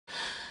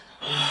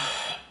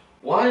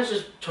Why is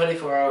this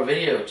 24-hour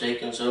video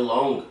taking so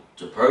long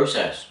to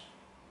process?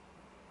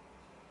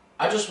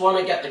 I just want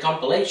to get the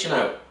compilation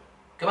out.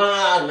 Come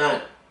on,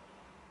 man.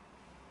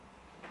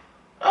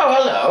 Oh,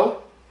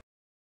 hello.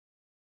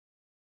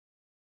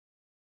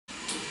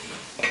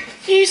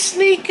 You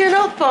sneaking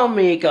up on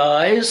me,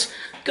 guys.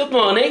 Good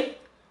morning.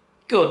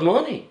 Good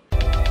morning.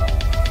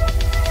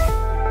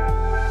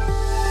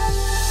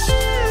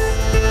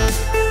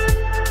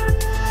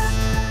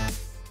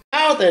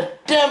 How the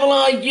devil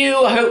are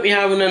you? I hope you're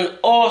having an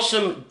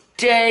awesome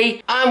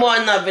day. I'm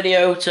wanting that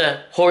video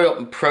to hurry up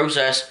and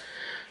process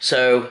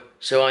so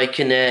I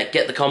can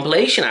get the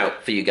compilation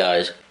out for you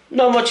guys.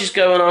 Not much is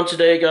going on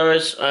today,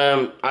 guys.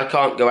 I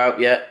can't go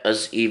out yet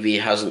as Yvie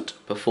hasn't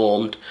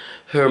performed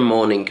her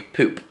morning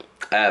poop.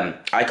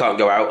 I can't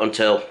go out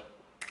until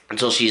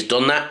she's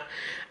done that,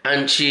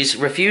 and she's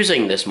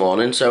refusing this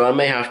morning, so I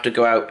may have to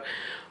go out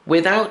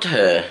without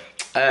her.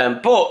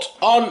 But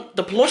on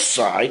the plus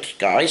side,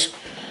 guys,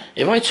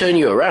 if I turn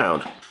you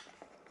around,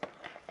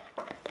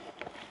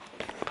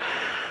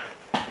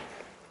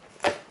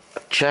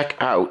 check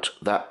out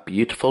that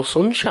beautiful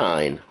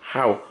sunshine.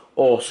 How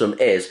awesome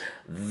is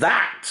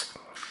that?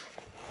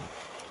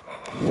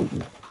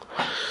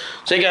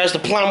 So guys, the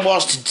plan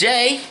was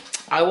today,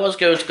 I was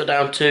going to go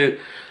down to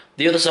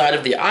the other side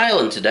of the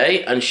island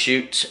today and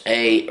shoot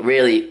a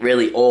really,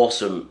 really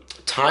awesome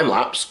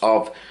time-lapse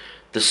of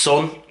the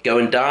sun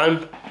going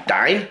down,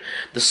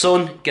 the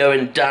sun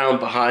going down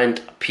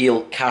behind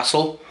Peel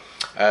Castle.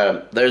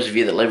 Those of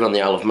you that live on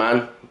the Isle of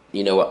Man,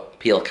 you know what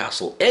Peel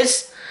Castle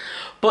is.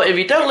 But if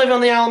you don't live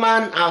on the Isle of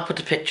Man, I'll put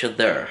a picture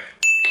there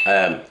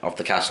of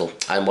the castle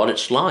and what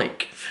it's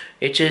like.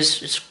 It's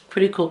a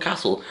pretty cool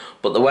castle,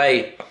 but the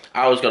way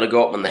I was going to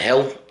go up on the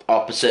hill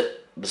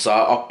opposite the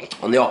side,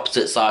 on the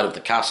opposite side of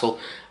the castle,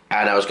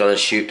 and I was going to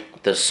shoot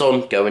the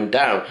sun going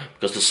down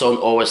because the sun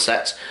always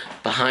sets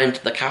behind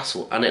the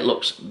castle and it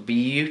looks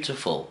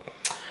beautiful.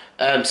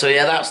 So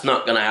yeah, that's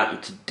not going to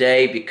happen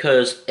today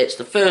because it's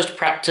the first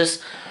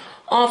practice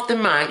of the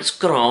Manx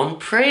Grand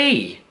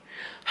Prix.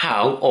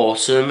 How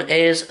awesome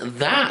is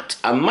that?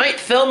 I might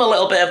film a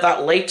little bit of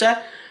that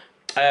later.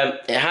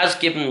 It has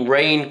given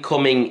rain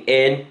coming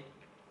in,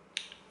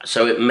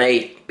 so it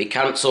may be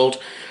cancelled.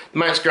 The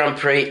Manx Grand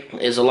Prix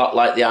is a lot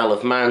like the Isle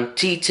of Man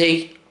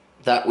TT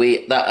that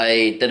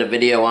I did a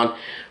video on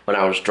when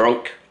I was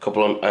drunk a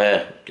couple of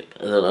I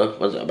don't know,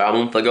 was it about a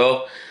month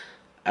ago?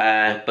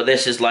 But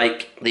this is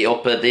like what do you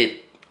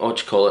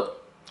call it?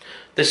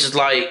 This is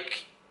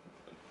like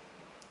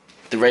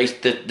the race,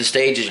 the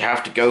stages you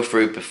have to go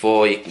through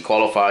before you can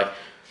qualify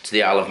to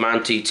the Isle of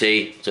Man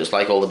TT. So it's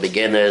like all the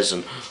beginners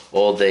and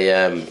all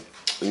the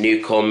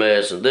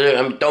newcomers. And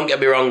don't get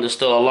me wrong, there's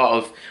still a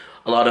lot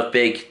of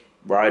big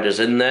riders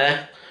in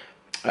there.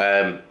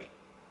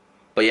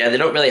 But yeah, they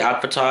don't really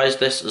advertise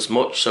this as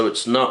much, so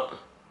it's not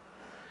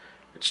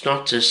as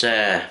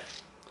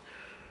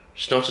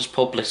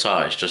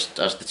publicised just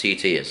as the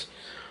TT is.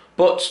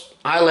 But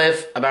I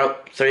live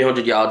about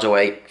 300 yards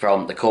away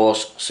from the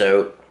course,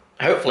 so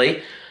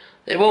hopefully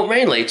it won't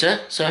rain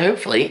later. So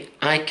hopefully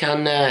I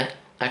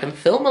can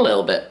film a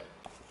little bit.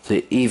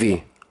 So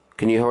Yvie,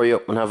 can you hurry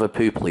up and have a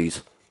poo,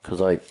 please?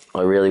 Because I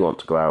really want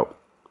to go out.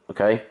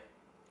 Okay?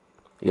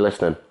 You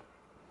listening?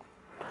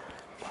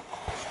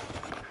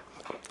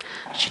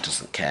 She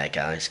doesn't care,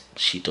 guys.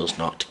 She does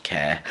not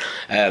care.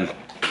 I'm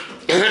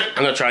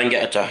going to try and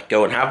get her to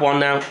go and have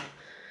one now.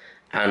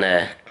 And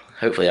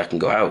hopefully I can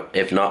go out.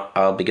 If not,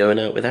 I'll be going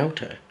out without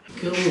her.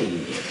 Go on.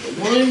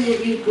 Why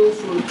don't you go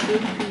for a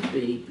poopy,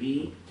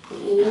 baby?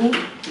 Oh.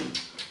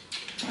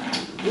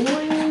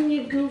 Why don't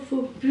you go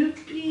for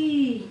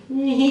poopy?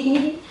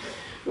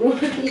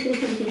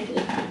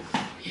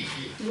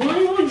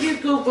 Why won't you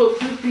go for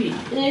poopy?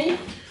 Eh?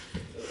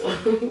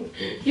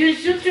 You're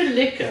such a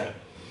licker.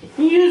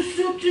 You're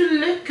such a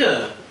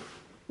licker.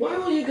 Why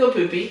won't you go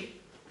poopy?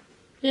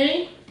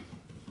 Eh?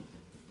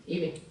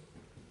 Yvie.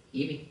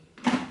 Yvie.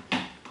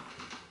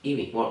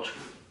 Yvie, watch.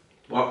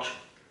 Watch.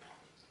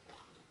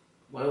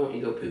 Why won't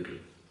you go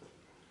poopy?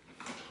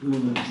 Why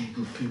won't you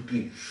go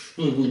poopy?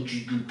 Why won't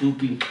you go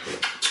poopy?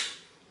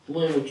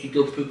 Why won't you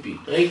go poopy?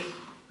 Eh?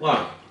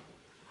 Why?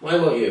 Why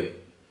won't you?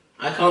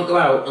 I can't go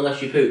out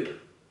unless you poop.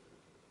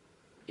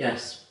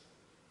 Yes.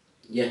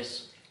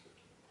 Yes.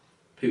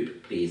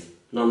 Poop, please.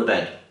 Not on the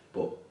bed,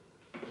 but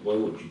why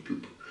won't you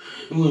poop?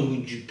 Why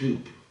won't you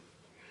poop?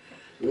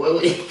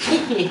 What are you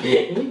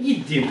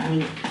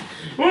doing?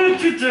 What are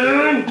you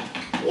doing?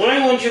 Why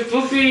won't you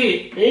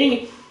poopy?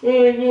 Eh?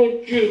 Why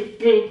won't you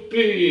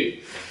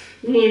poopy?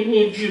 Why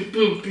won't you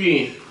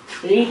poopy?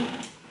 Eh?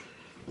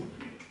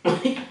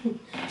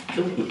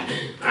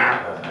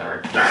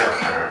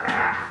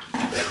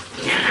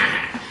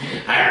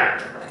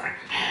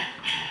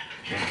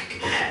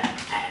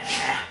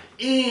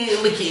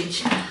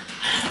 Leakage.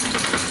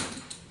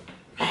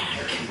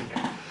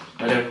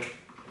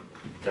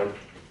 Don't.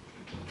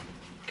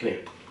 Come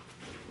here.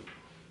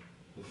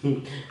 Why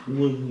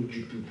would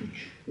you poop it?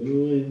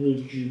 Why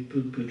would you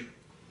poop it?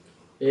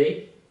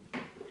 Eh?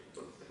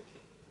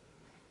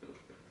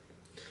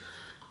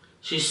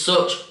 She's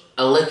such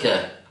a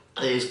liquor.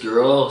 It is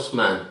gross,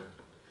 man.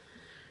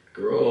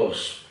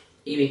 Gross.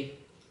 Yvie.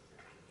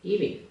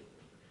 Yvie.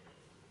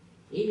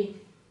 Yvie.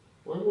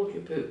 Why won't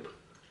you poop?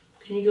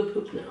 Can you go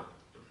poop now?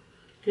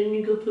 Can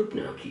you go poop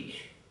now, please?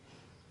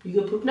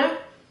 You go poop now?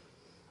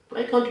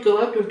 Why can't you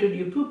go out until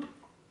you poop?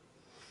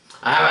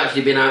 I have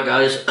actually been out,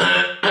 guys.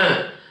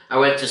 I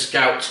went to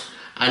scout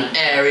an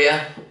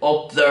area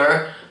up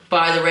there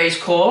by the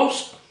race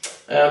course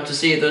to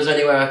see if there's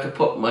anywhere I could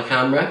put my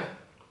camera.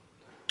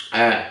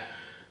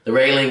 The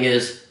railing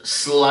is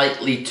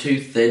slightly too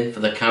thin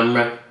for the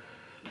camera.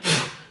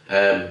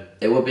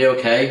 It would be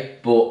okay,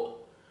 but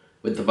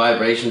with the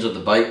vibrations of the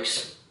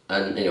bikes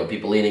and, you know,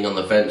 people leaning on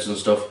the fence and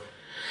stuff,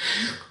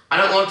 I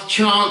don't want to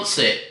chance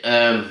it.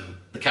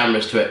 The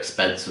camera's too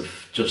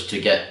expensive just to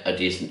get a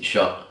decent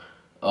shot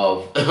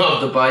of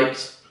the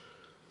bikes.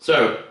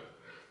 So,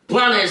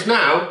 plan is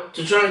now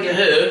to try and get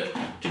her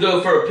to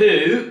go for a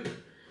poop.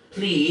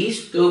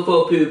 Please, go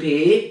for a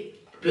poopy.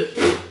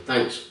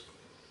 Thanks.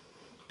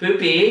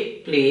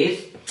 Poopy,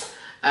 please.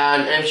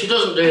 And if she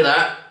doesn't do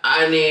that,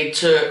 I need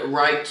to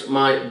write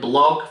my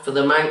blog for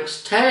the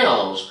Manx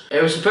Tales.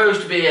 It was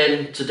supposed to be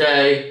in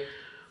today,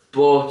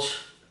 but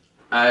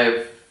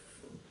I've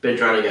been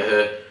trying to get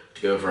her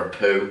to go for a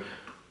poo.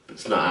 But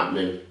it's not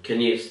happening. Can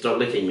you stop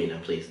licking me now,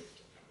 please?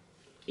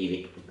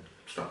 Yvie,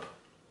 stop.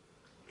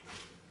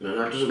 No,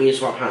 that doesn't mean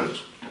swap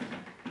hands.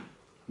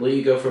 Will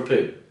you go for a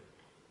poo?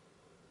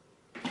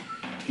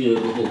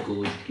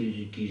 Go,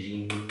 kizzy,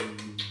 kizzy.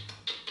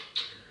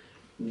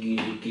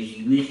 Gizzy,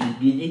 gizzy, wizzy,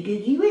 gizzy,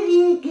 gizzy,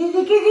 wizzy,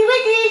 gizzy, gizzy,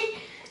 wizzy,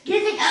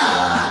 gizzy.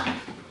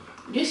 Ah!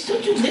 You're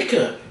such a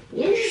licker.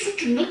 Why are you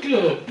such a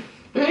licker?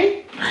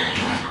 Right?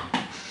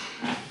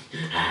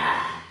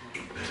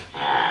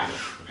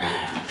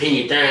 Pin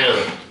you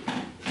down.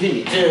 Pin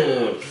you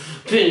down.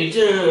 Pin you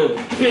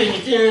down. Pin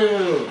you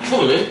down. Come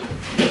on, then.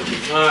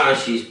 Ah,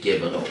 she's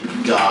given up,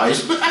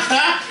 guys.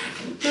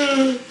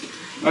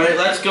 Alright,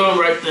 let's go and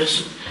write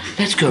this.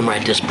 Let's go and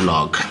write this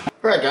blog.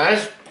 Right,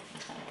 guys.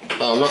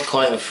 Well, I'm not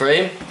quite in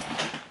frame.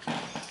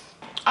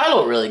 I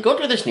look really good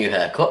with this new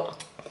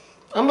haircut.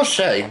 I must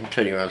say, I'm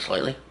turning around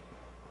slightly.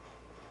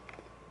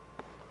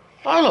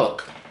 Oh,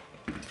 look.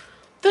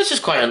 This is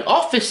quite an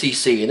office-y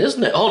scene,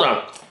 isn't it? Hold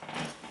on.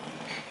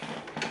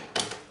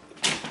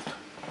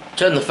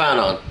 Turn the fan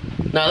on.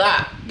 Now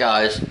that,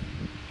 guys,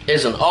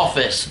 is an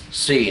office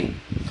scene.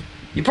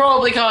 You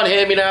probably can't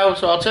hear me now,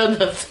 so I'll turn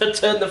the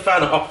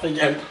fan off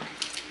again.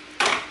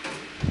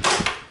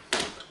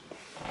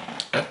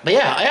 But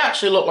yeah, I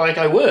actually look like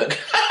I work.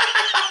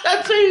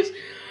 That's it.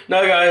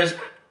 Now, guys,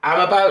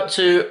 I'm about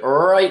to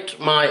write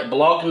my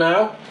blog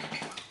now.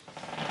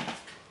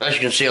 As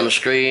you can see on the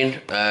screen,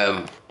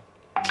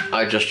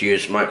 I just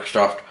use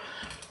Microsoft.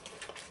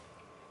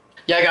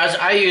 Yeah, guys,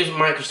 I use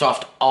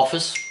Microsoft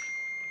Office.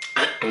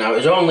 Now,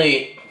 it's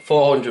only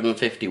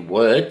 450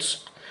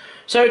 words,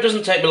 so it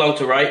doesn't take me long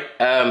to write.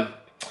 But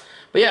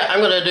yeah, I'm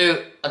going to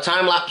do a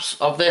time lapse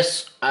of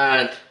this,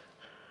 and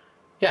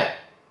yeah,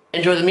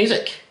 enjoy the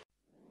music.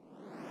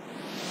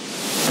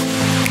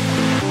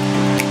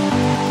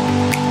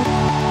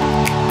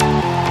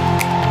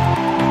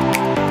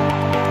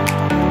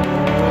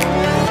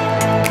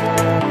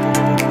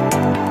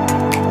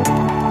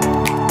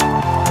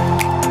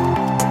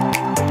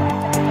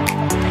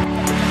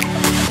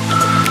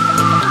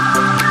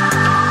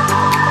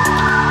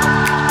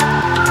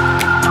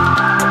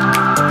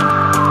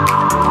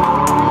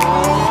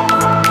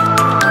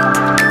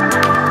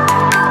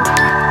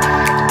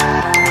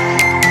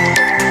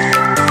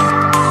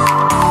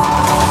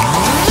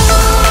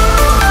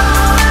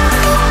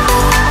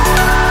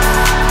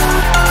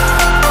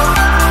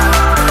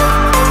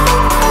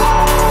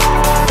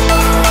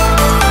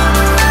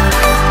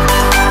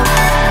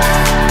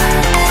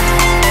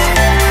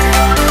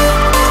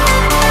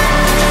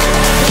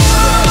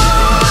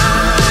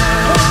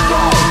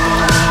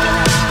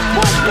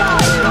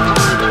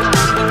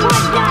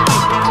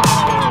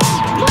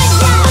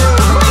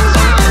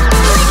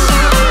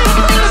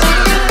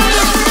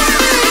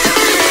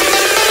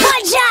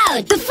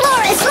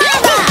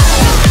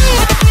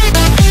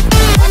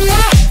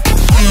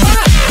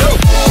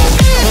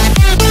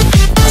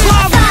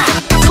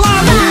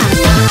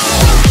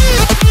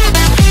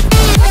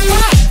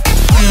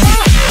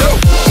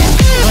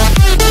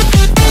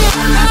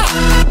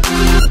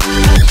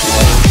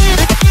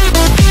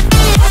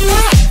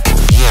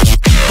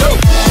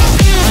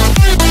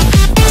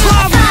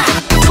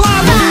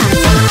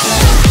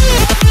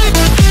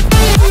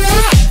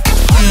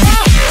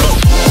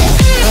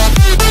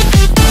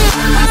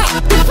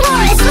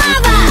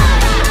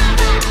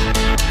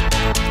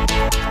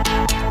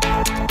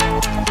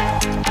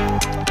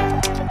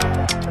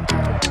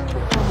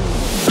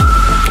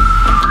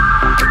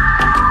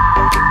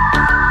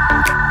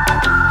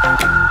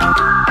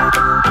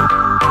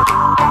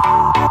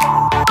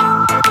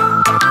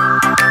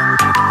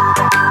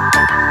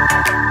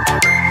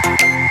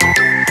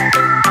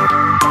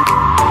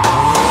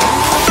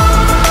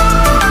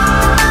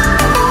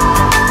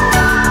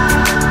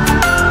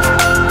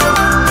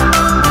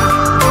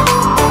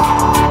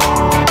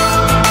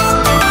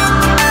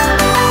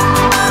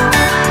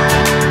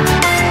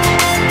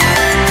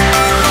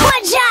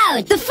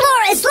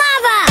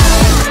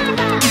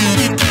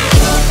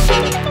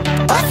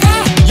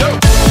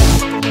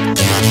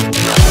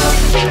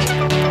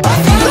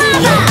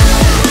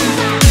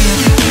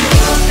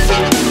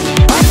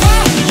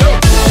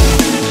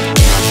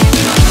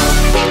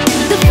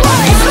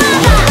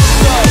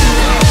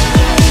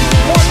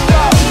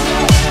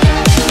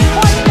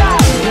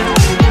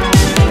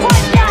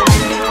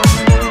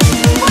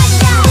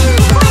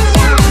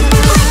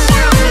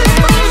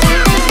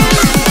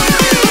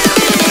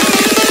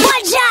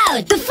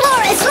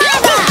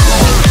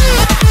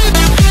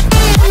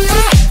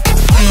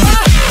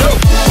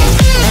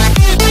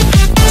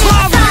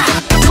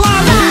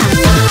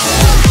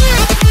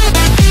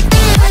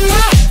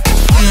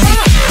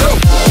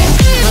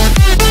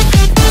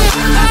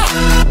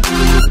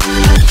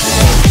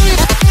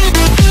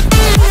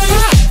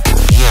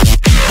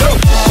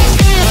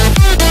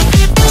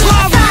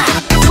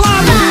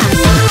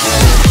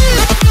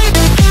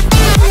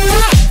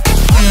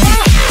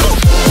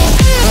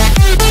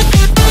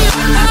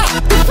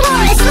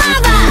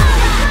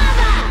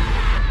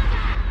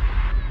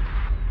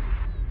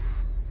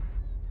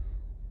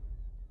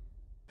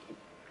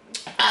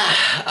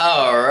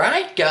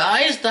 Alright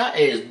guys, that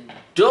is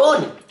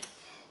done.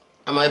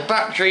 And my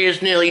battery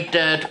is nearly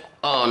dead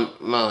on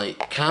my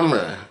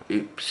camera.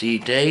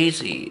 Oopsie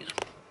daisies.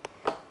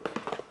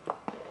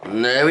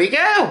 And there we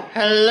go.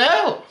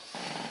 Hello.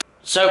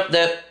 So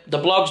the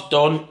blog's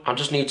done. I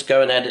just need to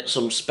go and edit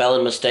some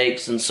spelling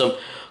mistakes and some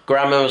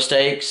grammar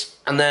mistakes,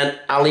 and then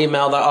I'll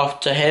email that off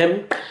to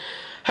him.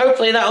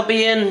 Hopefully that'll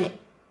be in.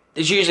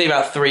 It's usually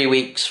about 3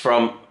 weeks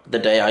from the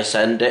day I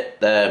send it,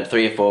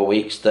 3 or 4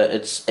 weeks that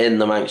it's in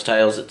the Manx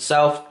Tales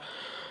itself.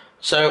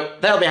 So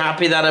they'll be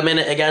happy that I'm in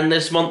it again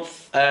this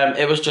month.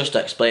 It was just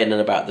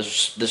explaining about the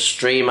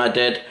stream I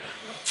did,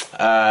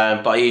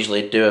 but I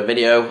usually do a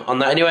video on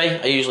that anyway.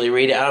 I usually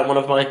read it out in one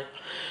of my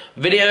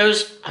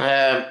videos.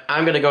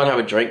 I'm gonna go and have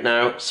a drink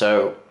now,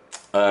 so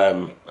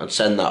and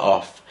send that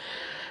off.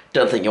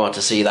 Don't think you want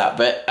to see that,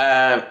 but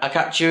I'll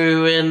catch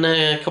you in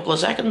a couple of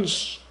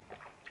seconds.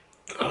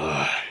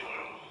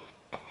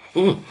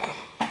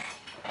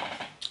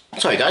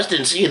 Sorry guys,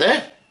 didn't see you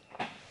there.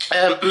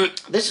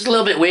 This is a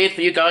little bit weird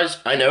for you guys,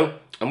 I know.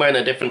 I'm wearing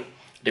a different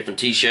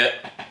t-shirt.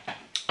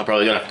 I'm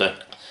probably gonna have to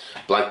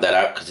blank that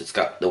out because it's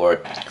got the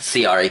word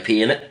CRAP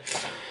in it.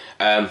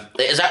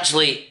 It is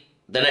actually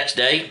the next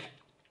day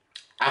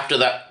after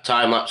that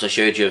time lapse I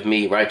showed you of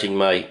me writing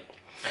my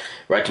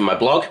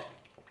blog.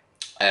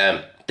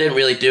 Didn't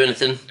really do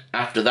anything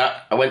after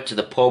that. I went to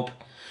the pub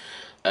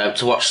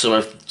to watch some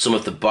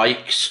of the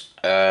bikes.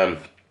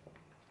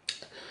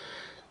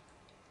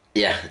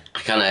 Yeah, I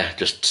kind of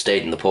just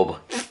stayed in the pub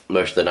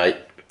most of the night.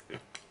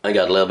 I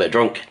got a little bit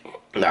drunk.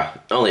 No,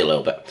 only a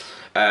little bit.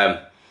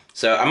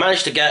 So I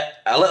managed to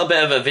get a little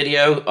bit of a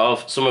video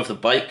of some of the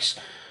bikes.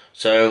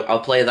 So I'll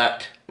play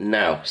that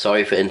now.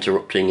 Sorry for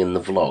interrupting in the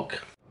vlog.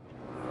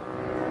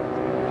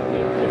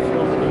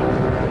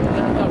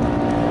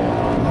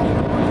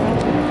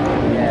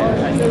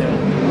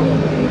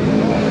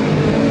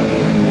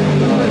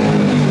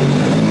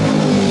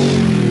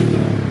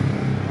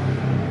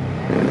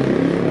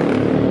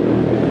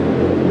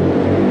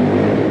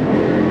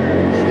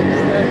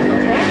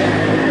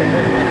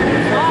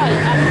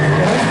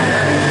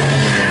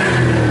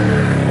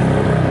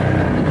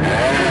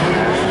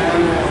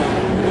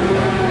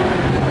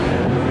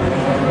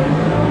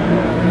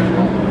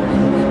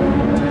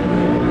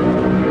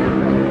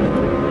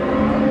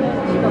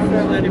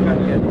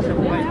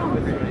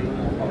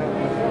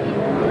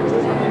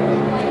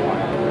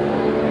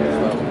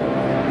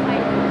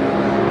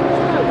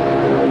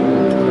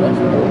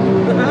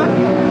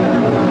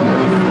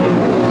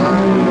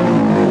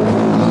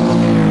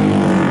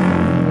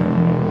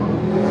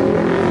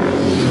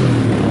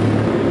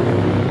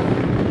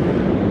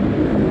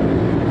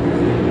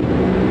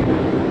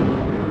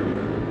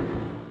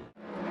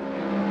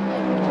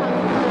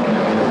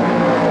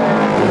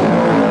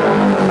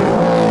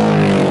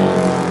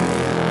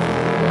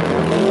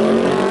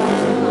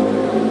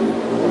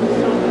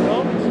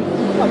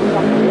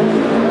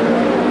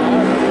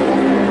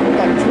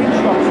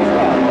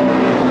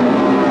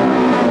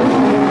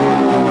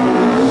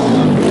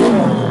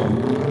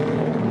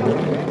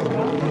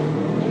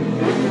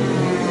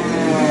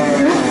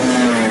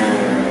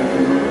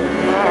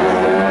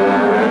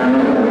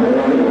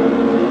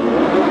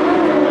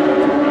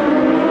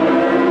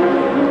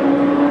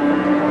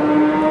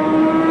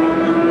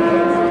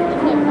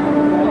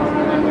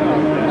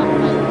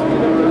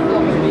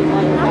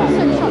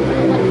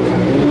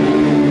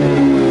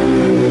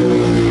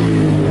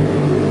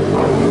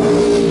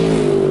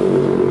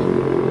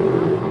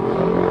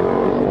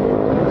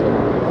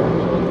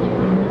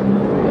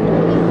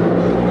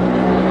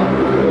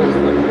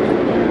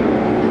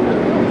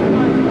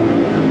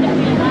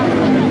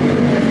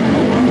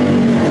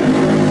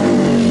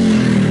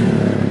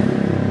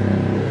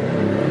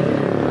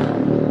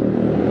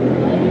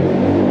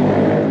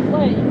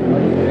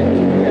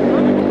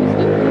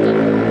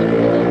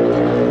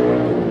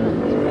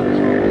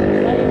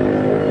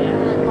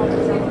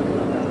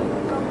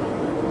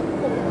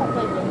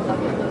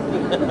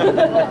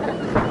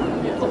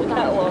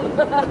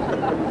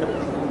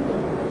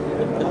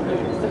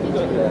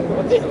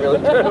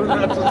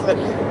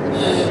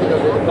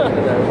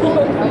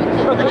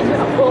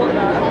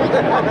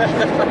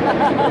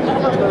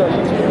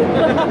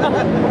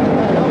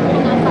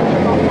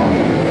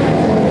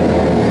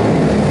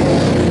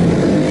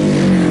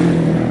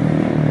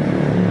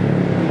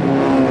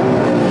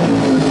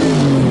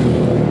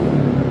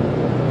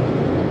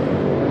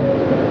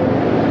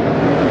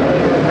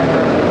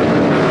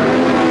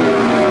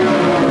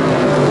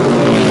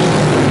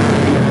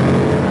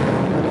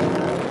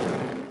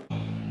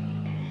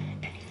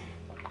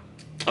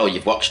 Oh,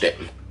 you've watched it.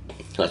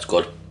 That's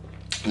good.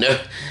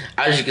 No,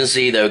 as you can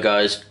see though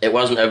guys, it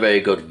wasn't a very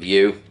good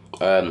view.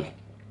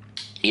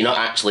 You're not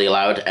actually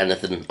allowed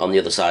anything on the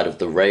other side of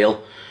the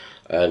rail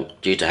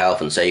due to health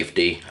and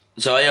safety.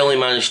 So I only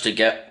managed to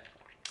get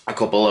a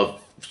couple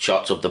of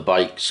shots of the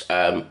bikes.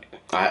 I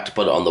had to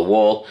put it on the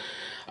wall.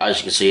 As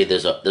you can see,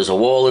 there's a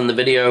wall in the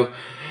video.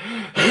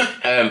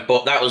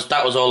 But that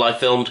was all I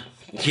filmed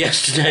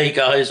yesterday,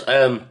 guys.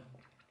 I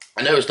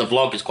noticed the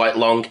vlog is quite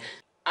long.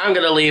 I'm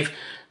gonna leave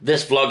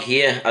this vlog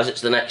here, as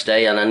it's the next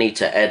day and I need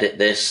to edit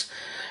this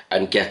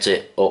and get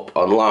it up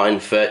online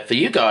for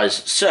you guys.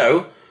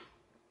 So,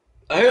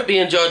 I hope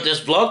you enjoyed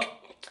this vlog.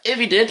 If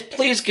you did,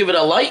 please give it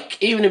a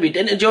like. Even if you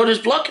didn't enjoy this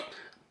vlog,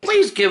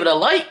 please give it a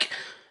like.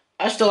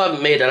 I still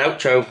haven't made an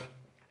outro.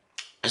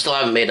 I still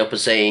haven't made up a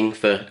saying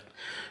for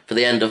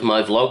the end of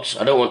my vlogs.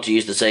 I don't want to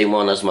use the same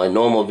one as my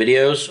normal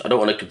videos. I don't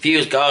want to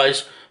confuse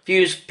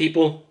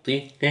people.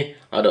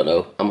 I don't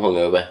know, I'm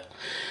hungover.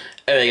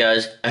 Anyway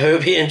guys, I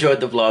hope you enjoyed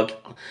the vlog.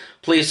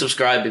 Please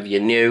subscribe if you're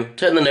new.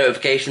 Turn the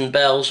notification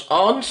bells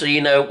on so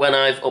you know when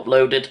I've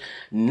uploaded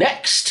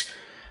next.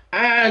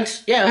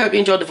 And yeah, I hope you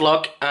enjoyed the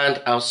vlog,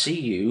 and I'll see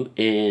you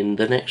in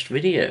the next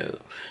video.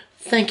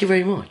 Thank you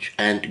very much,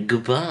 and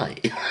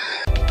goodbye.